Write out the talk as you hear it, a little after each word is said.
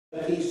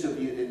A piece of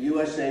in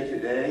USA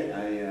Today.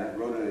 I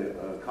wrote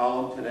a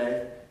column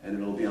today, and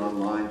it'll be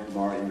online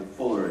tomorrow in the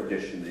fuller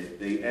edition.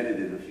 They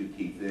edited a few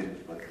key things,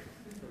 but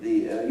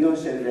the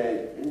USA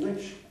Today, in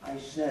which I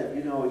said,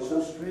 you know, it's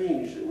so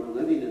strange that we're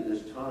living in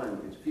this time.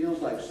 It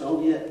feels like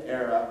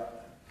Soviet-era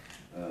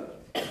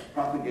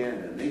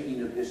propaganda,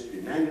 making of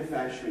history,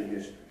 manufacturing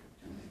history.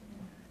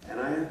 And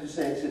I have to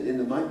say, in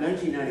the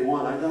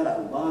 1991, I got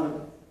a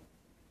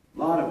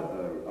lot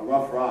of a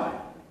rough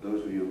ride.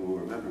 Those of you who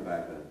remember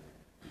back then.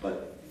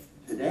 But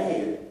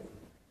today,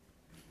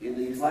 in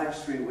these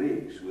last 3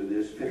 weeks, with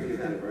this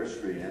 50th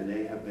anniversary, and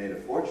they have made a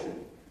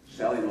fortune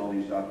selling all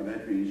these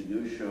documentaries,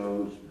 news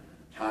shows,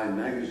 Time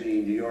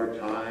Magazine, New York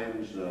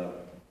Times, the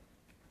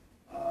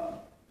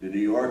New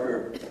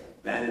Yorker,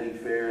 Vanity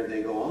Fair,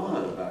 they go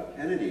on about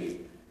Kennedy,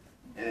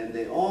 and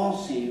they all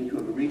seem to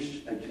have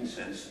reached a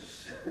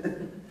consensus.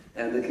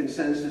 And the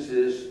consensus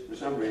is, for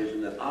some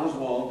reason, that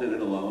Oswald did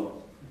it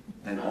alone,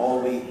 and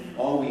all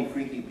we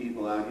freaky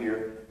people out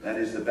here, that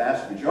is the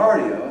vast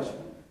majority of us,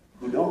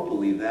 who don't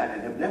believe that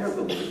and have never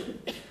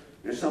believed it.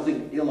 There's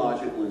something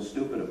illogical and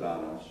stupid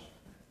about us,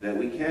 that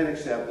we can't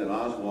accept that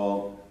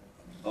Oswald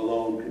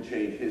alone could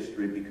change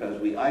history because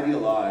we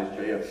idealize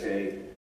JFK